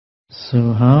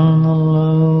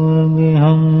Subhanallah wa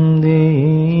bihamdihi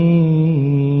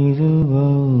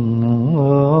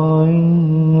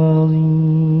subhanallahil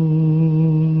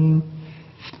azim.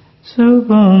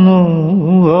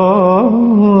 Subhanallah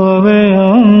wa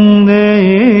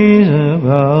bihamdihi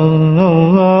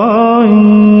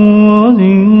subhanallahil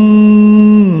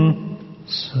azim.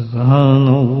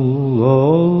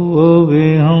 Subhanallah wa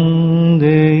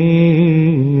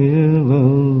bihamdihi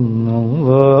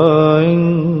subhanallahil.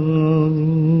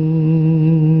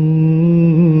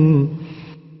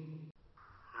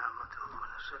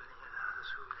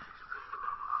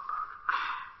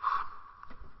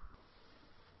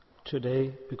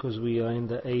 Today, because we are in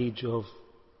the age of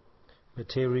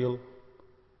material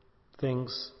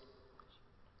things,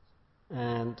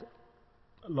 and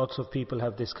lots of people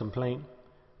have this complaint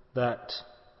that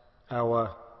in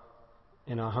our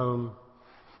home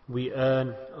we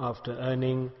earn, after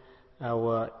earning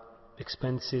our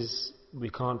expenses we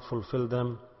can't fulfill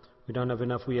them, we don't have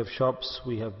enough, we have shops,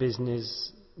 we have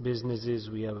businesses,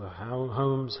 we have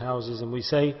homes, houses, and we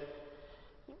say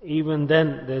even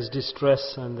then there's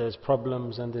distress and there's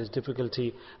problems and there's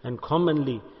difficulty, and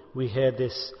commonly we hear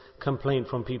this complaint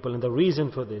from people. And the reason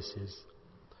for this is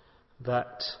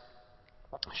that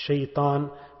Shaitan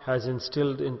has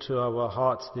instilled into our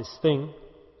hearts this thing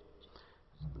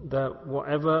that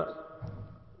whatever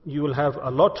you will have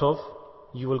a lot of,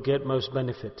 you will get most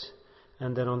benefit.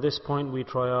 And then on this point we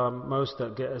try our most to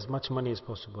get as much money as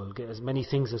possible, get as many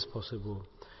things as possible.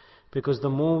 Because the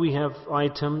more we have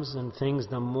items and things,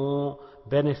 the more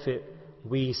benefit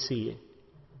we see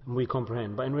and we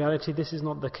comprehend. But in reality this is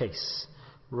not the case.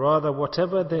 Rather,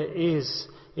 whatever there is,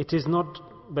 it is not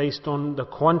based on the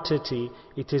quantity,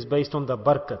 it is based on the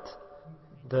barakat,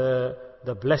 the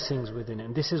blessings within it.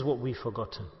 And this is what we've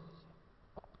forgotten.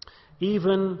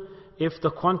 Even if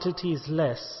the quantity is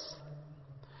less,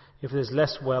 if there's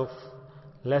less wealth,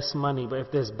 less money, but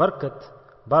if there's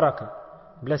barakah,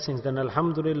 blessings, then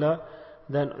alhamdulillah,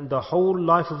 then the whole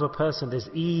life of a person, there's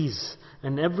ease,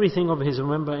 and everything of his,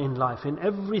 remember, in life, in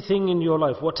everything in your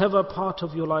life, whatever part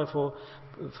of your life or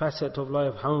facet of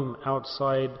life, home,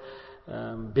 outside,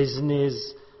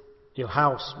 business, your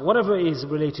house, whatever is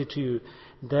related to you,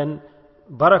 then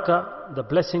barakah, the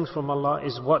blessings from Allah,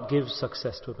 is what gives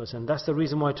success to a person. That's the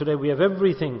reason why today we have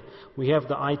everything. We have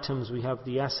the items, we have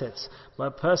the assets, but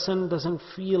a person doesn't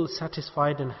feel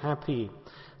satisfied and happy.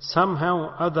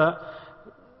 Somehow other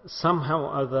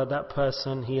that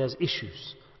person, he has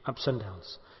issues, ups and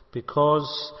downs,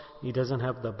 because he doesn't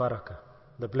have the barakah,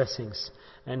 the blessings,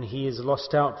 and he is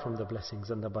lost out from the blessings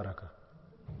and the barakah,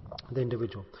 the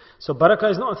individual. So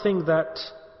barakah is not a thing that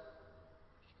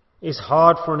is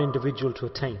hard for an individual to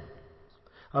attain.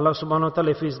 Allah subhanahu wa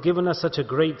ta'ala, if He's given us such a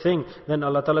great thing, then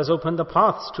Allah ta'ala has opened the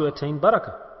paths to attain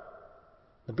barakah,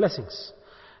 the blessings.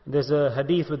 There's a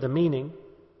hadith with the meaning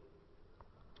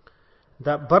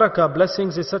that barakah,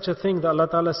 blessings, is such a thing that Allah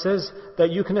Ta'ala says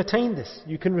that you can attain this,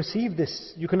 you can receive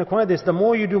this, you can acquire this. The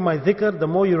more you do my dhikr, the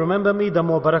more you remember me, the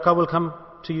more barakah will come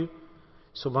to you.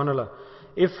 Subhanallah.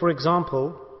 If, for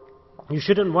example, you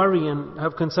shouldn't worry and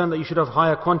have concern that you should have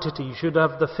higher quantity, you should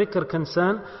have the fikr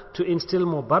concern to instill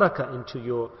more barakah into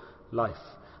your life.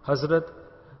 Hadhrat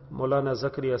Maulana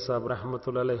Zakaria Sahib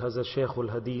Rahmatullah Alayhi, Hadhrat Sheikh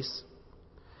al-Hadith,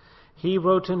 he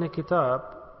wrote in a kitab,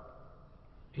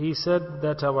 he said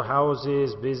that our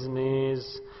houses,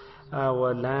 business,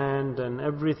 our land and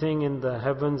everything in the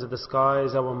heavens, the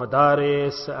skies, our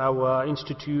madaris, our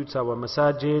institutes, our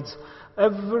masajids,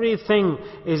 everything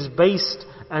is based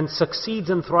and succeeds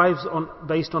and thrives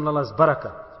based on Allah's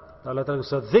barakah. Allah Ta'ala,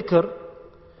 so dhikr,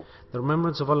 the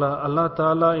remembrance of Allah, Allah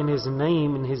Ta'ala in His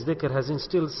name, in His dhikr, has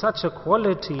instilled such a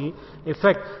quality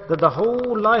effect that the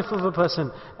whole life of a person,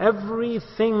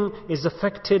 everything is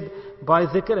affected by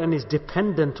dhikr and is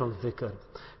dependent on dhikr.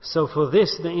 So for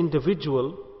this, the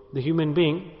individual, the human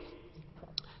being,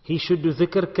 he should do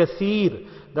dhikr kathir.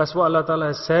 That's what Allah Ta'ala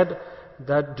has said,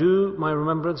 that do my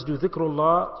remembrance, do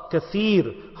dhikrullah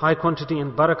kathir, high quantity,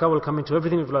 and barakah will come into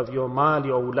everything of life, your mal,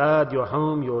 your awlad, your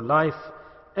home, your life,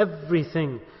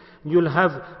 everything. You'll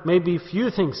have maybe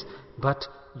few things, but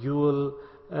you will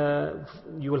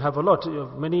have a lot.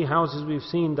 Many houses we've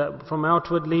seen that from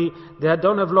outwardly they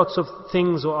don't have lots of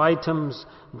things or items,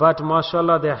 but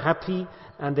mashallah they're happy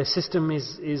and their system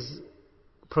is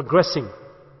progressing.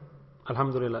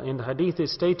 Alhamdulillah. In the hadith it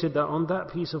stated that on that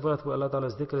piece of earth where Allah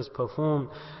Ta'ala's dhikr is performed,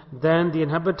 then the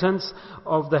inhabitants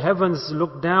of the heavens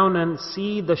look down and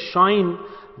see the shine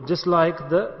just like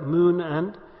the moon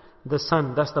and the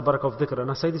sun. That's the barakah of dhikr.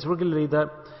 And I say this regularly, that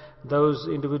those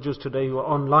individuals today who are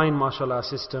online, mashallah,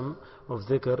 system of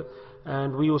dhikr,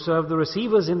 and we also have the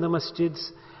receivers in the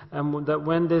masjids, And that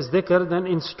when there's dhikr, then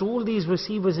install these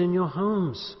receivers in your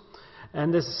homes.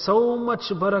 And there's so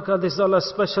much barakah. This is Allah's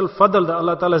special fadl, that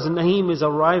Allah Ta'ala's name is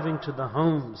arriving to the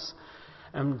homes.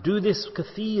 And do this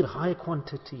kathir, high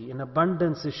quantity, in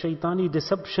abundance, is shaitani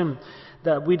deception,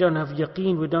 that we don't have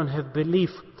yaqeen, we don't have belief.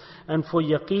 And for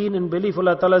yaqeen and belief,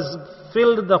 Allah Ta'ala has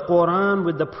filled the Quran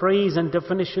with the praise and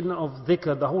definition of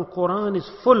dhikr. The whole Quran is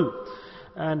full.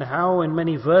 And how in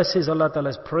many verses Allah Ta'ala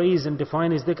has praised and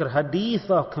defined His dhikr. Hadith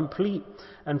are complete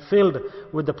and filled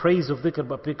with the praise of dhikr.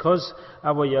 But because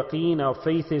our yaqeen, our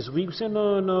faith is weak, we say,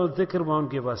 no, dhikr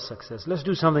won't give us success. Let's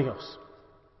do something else.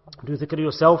 Do dhikr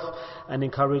yourself and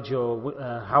encourage your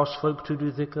house folk to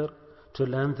do dhikr, to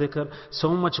learn dhikr. So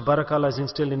much barakah Allah has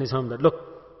instilled in His home that, look,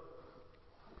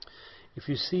 if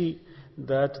you see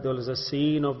that there is a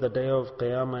scene of the day of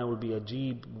Qiyamah, it will be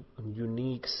ajeeb,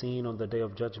 unique scene on the day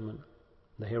of judgment,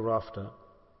 the hereafter.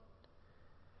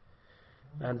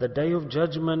 And the day of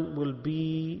judgment will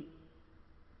be,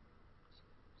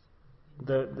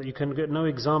 you can get no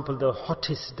example, the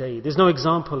hottest day. There's no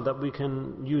example that we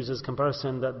can use as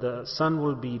comparison, that the sun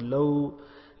will be low,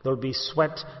 there will be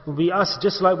sweat. It will be us,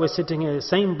 just like we're sitting here,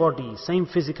 same body, same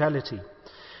physicality.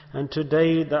 And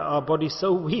today that our body is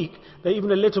so weak that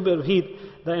even a little bit of heat,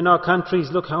 that in our countries,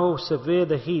 look how severe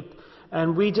the heat.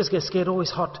 And we just get scared, oh,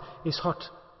 it's hot, it's hot.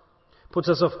 Puts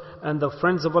us off. And the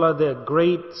friends of Allah, their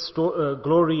great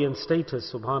glory and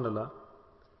status, subhanallah.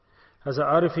 As a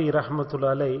Arifi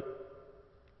rahmatullah alayh,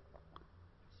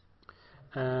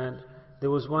 and there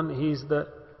was one, he's the,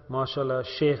 mashallah,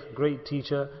 sheikh, great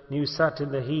teacher, and he sat in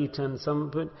the heat, and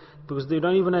because they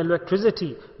don't even have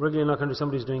electricity, regularly in our country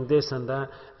somebody's doing this and that,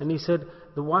 and he said,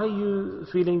 why are you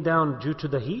feeling down due to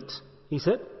the heat? He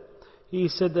said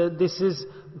that this is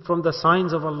from the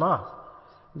signs of Allah,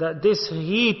 that this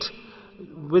heat,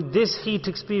 with this heat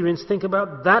experience, think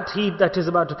about that heat that is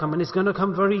about to come, and it's going to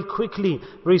come very quickly,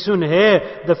 very soon.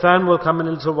 Here, the fan will come in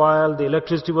a little while, the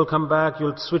electricity will come back,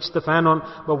 you'll switch the fan on,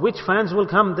 but which fans will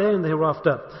come there in the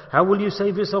hereafter? How will you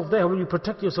save yourself there? How will you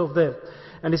protect yourself there?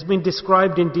 And it's been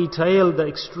described in detail, the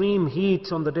extreme heat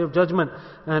on the Day of Judgment,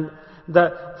 and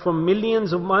that from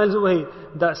millions of miles away,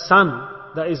 that sun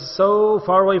that is so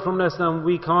far away from us now,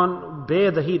 we can't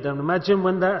bear the heat. And imagine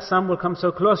when that sun will come so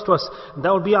close to us,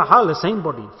 that will be our hal, the same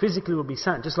body, physically will be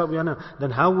sat, just like we are now.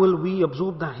 Then how will we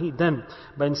absorb that heat then?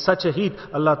 But in such a heat,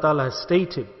 Allah Ta'ala has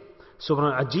stated,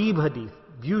 subhanAllah, ajeeb hadith,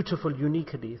 beautiful, unique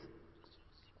hadith.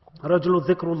 Rajulu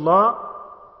dhikrullah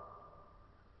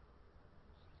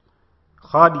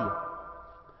khadiya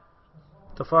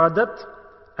tafadat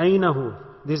aynahu.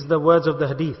 These are the words of the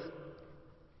hadith.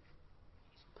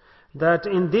 That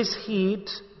in this heat,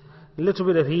 a little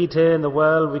bit of heat here in the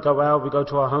world, we go out, we go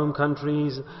to our home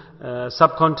countries,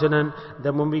 subcontinent,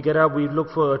 then when we get out we look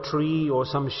for a tree or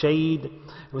some shade,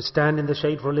 we stand in the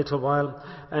shade for a little while,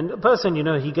 and a person,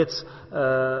 he gets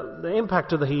the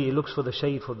impact of the heat, he looks for the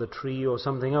shade for the tree or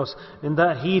something else. In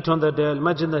that heat on the day,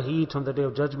 imagine the heat on the Day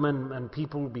of Judgment, and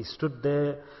people will be stood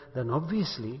there, then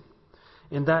obviously,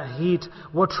 in that heat,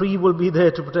 what tree will be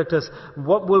there to protect us?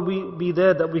 What will be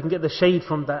there that we can get the shade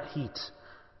from that heat?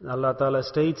 Allah Ta'ala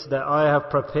states that I have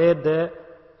prepared there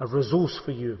a resource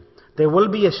for you. There will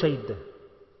be a shade there.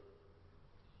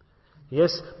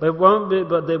 Yes, but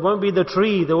there won't be the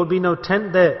tree, there will be no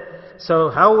tent there. So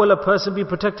how will a person be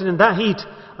protected in that heat?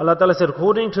 Allah Ta'ala said,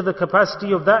 according to the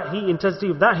capacity of that heat,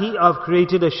 intensity of that heat, I've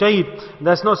created a shade.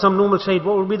 That's not some normal shade.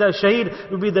 What will be that shade?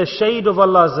 It will be the shade of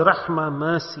Allah's rahmah,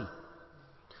 mercy.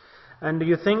 And do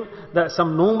you think that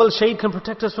some normal shade can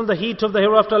protect us from the heat of the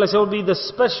hereafter? Allah said, it will be the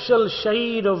special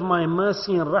shade of my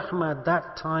mercy and rahmah at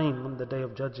that time on the Day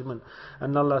of Judgment.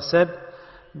 And Allah said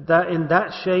that in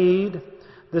that shade,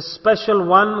 the special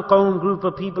one group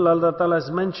of people Allah Ta'ala has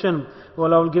mentioned,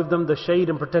 well, I will give them the shade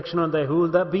and protection on there. Who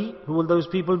will that be? Who will those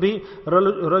people be?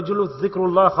 Rajulu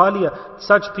dhikrullah khaliya.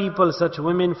 Such people, such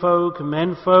women folk,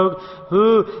 men folk,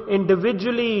 who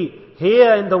individually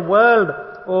here in the world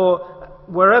or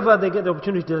wherever they get the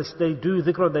opportunity, they do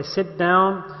dhikr, they sit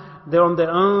down, they're on their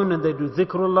own and they do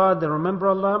dhikrullah, they remember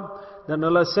Allah. Then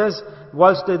Allah says,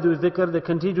 whilst they do dhikr, they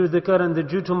continue dhikr, and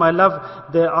due to my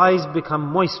love, their eyes become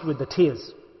moist with the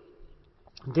tears.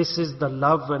 This is the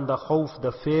love and the khawf,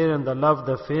 the fear and the love,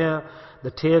 the fear.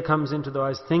 The tear comes into the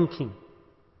eyes, thinking.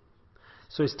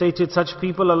 So He stated such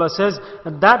people, Allah says,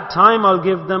 at that time I'll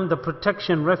give them the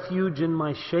protection, refuge in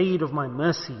my shade of my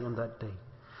mercy on that day.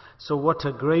 So what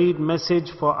a great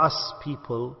message for us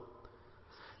people,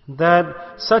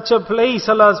 that such a place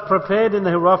Allah has prepared in the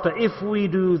hereafter, if we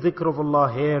do dhikr of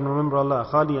Allah here and remember Allah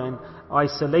khaliya in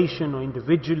isolation or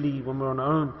individually when we're on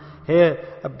our own.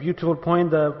 Here, a beautiful point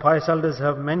the pious elders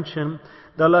have mentioned,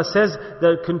 that Allah says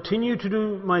that continue to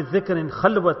do my dhikr in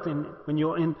khalwat, when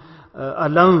you're in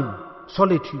alone,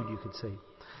 solitude you could say.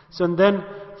 So and then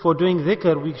for doing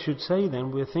dhikr we should say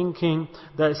then, we're thinking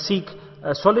that seek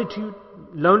solitude,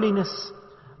 loneliness,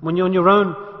 when you're on your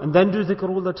own, and then do dhikr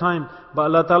all the time. But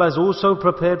Allah Ta'ala has also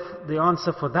prepared the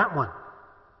answer for that one.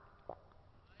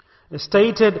 It's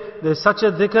stated there's such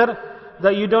a dhikr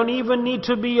that you don't even need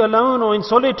to be alone or in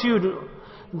solitude.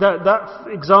 That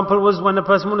example was when a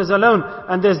person is alone.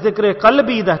 And there's dhikr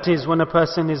qalbi, that is when a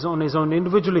person is on his own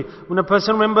individually. When a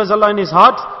person remembers Allah in his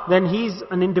heart, then he's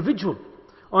an individual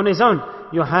on his own.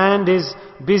 Your hand is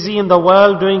busy in the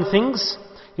world doing things.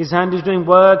 His hand is doing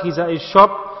work, he's at his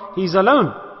shop, he's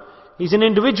alone. He's an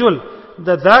individual.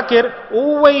 The dhakir,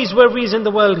 always wherever he's in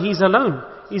the world, he's alone.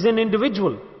 He's an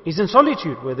individual. He's in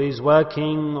solitude, whether he's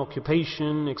working,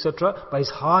 occupation, etc. But his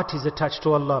heart is attached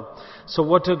to Allah. So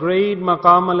what a great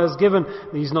maqam Allah has given.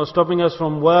 He's not stopping us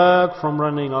from work, from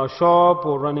running our shop,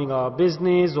 or running our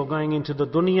business, or going into the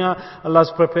dunya. Allah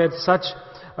has prepared such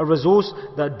a resource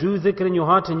that do dhikr in your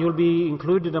heart, and you'll be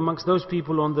included amongst those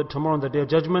people on tomorrow on the Day of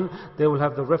Judgment. They will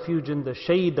have the refuge in the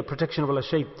shade, the protection of Allah's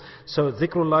shade. So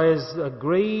dhikrullah is a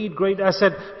great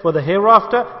asset for the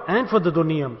hereafter and for the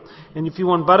dunya. And if you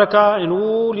want barakah in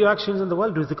all your actions in the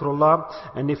world, do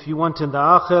dhikrullah. And if you want in the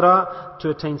akhirah to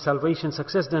attain salvation,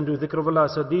 success, then do dhikr of Allah.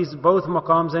 So these both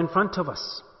maqams are in front of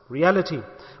us. Reality.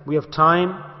 We have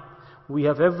time, we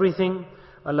have everything.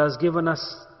 Allah has given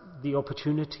us the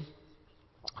opportunity.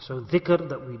 So dhikr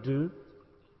that we do,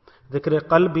 dhikr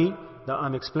qalbi that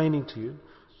I'm explaining to you,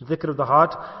 dhikr of the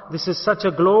heart, this is such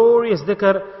a glorious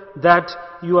dhikr that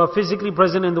you are physically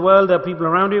present in the world, there are people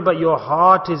around you, but your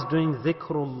heart is doing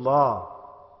dhikrullah.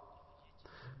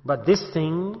 But this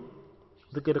thing,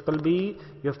 dhikr qalbi,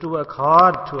 you have to work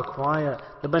hard to acquire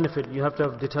the benefit. You have to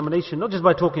have determination, not just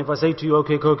by talking. If I say to you,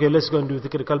 okay, let's go and do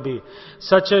dhikr qalbi,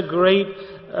 such a great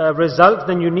result,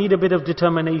 then you need a bit of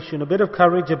determination, a bit of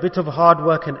courage, a bit of hard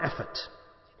work and effort.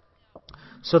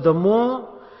 So the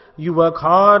more you work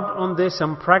hard on this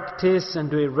and practice and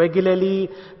do it regularly,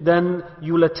 then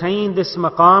you will attain this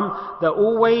maqam that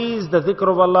always the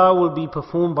dhikr of Allah will be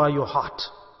performed by your heart.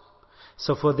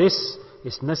 So for this,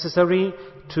 it's necessary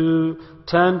to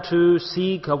turn to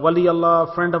seek a wali Allah,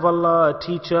 a friend of Allah, a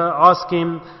teacher, ask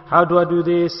him, how do I do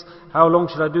this? How long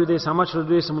should I do this? How much should I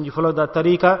do this? And when you follow that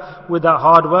tariqah, with that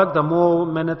hard work, the more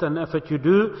minute and effort you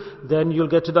do, then you'll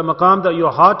get to the maqam that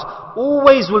your heart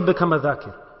always will become a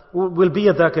dhakir, will be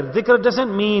a dhakir. Dhikr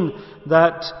doesn't mean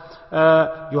that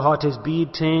your heart is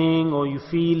beating, or you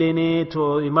feel in it,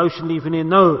 or emotionally you feel in it.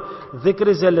 No, dhikr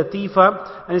is a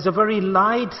latifa, and it's a very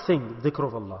light thing, dhikr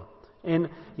of Allah.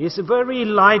 And it's a very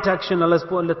light action. Allah's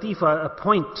put a latifa, a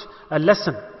point, a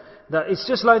lesson. That it's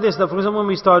just like this, that for example when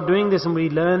we start doing this and we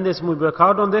learn this and we work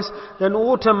hard on this, then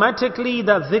automatically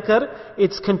that dhikr,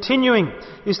 it's continuing.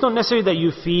 It's not necessarily that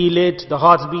you feel it, the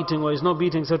heart's beating or it's not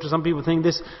beating, etc. Some people think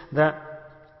this, that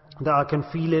I can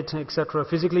feel it, etc.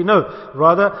 physically. No,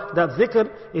 rather that dhikr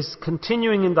is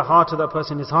continuing in the heart of that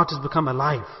person. His heart has become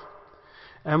alive.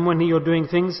 And when you're doing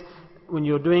things, when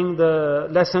you're doing the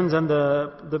lessons and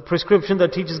the prescription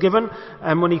that teacher's given,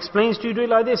 and when he explains to you, do it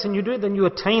like this, and you do it, then you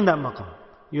attain that maqam.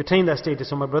 You attain that status.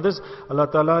 So my brothers, Allah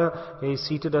Ta'ala, He's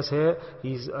seated us here,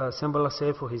 He's assembled us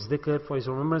here for His dhikr, for His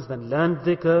remembrance. Then learn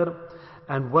dhikr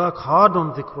and work hard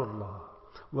on dhikrullah.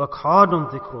 Work hard on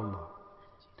dhikrullah.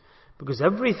 Because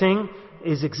everything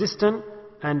is existent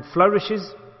and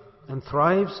flourishes and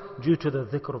thrives due to the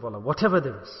dhikr of Allah, whatever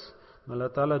there is. May Allah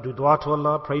Ta'ala do dua to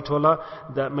Allah, pray to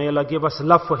Allah, that may Allah give us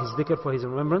love for His dhikr, for His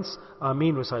remembrance.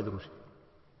 Ameen. Recite the Rush.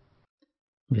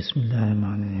 بسم الله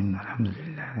الرحمن الرحيم الحمد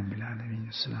لله رب العالمين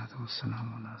والصلاة والسلام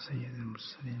على سيد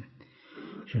المرسلين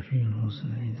شفيع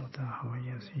المرسلين وطه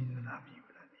وياسين الحبيب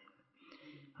الأمين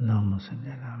اللهم صل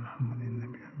على محمد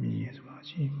النبي الأمي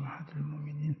أزواجه وأحد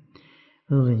المؤمنين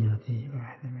ذريته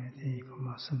وأهل بيته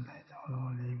كما صليت على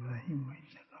آل إبراهيم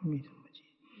وإنك حميد مجيد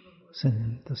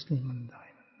وسلم تسليما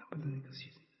دائما أبدا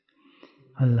كثيرا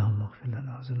اللهم اغفر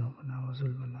لنا ذنوبنا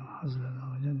وظلمنا وحزننا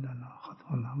وجدنا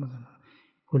وخطأنا ومدنا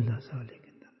كل ذلك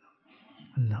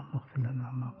اللهم اغفر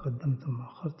لنا ما قدمت وما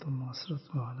أخرت وما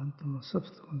أسررت وما أعلنت وما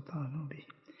أسرفت وأنت أعلم به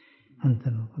أنت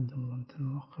المقدم وأنت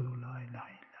المؤخر لا إله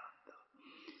إلا أنت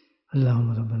اللهم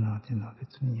ربنا آتنا في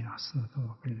الدنيا حسنة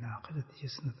وفي الآخرة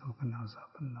حسنة وقنا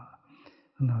عذاب النار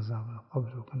وقنا عذاب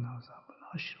القبر وقنا عذاب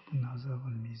الحشر وقنا عذاب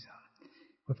الميزان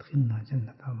وادخلنا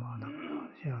جنة مع الأبرار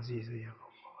يا عزيز يا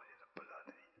غفار يا رب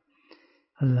العالمين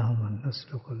اللهم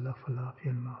نسألك العفو في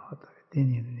المعاد في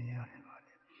الدنيا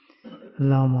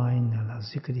اللهم أعنا على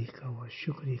ذكرك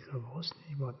وشكرك وحسن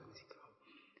عبادتك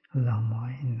اللهم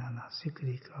أعنا على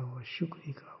ذكرك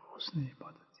وشكرك وحسن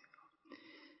عبادتك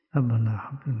ربنا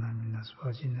هب لنا من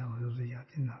أزواجنا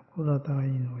وذرياتنا قرة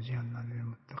أعين واجعلنا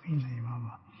للمتقين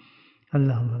إماما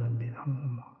اللهم رب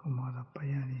ارحمهما كما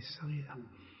ربياني صغيرا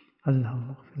اللهم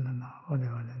اغفر لنا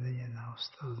ولوالدينا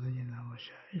واستاذنا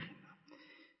ومشايخنا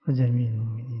وجميع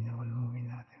المؤمنين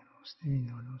والمؤمنات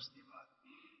والمسلمين والمسلمات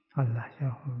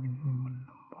الأحياء منهم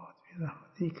والأموات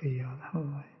برحمتك يا أرحم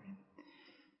الراحمين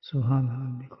سبحان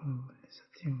ربك رب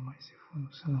العزة عما يصفون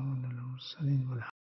وسلام على المرسلين والحمد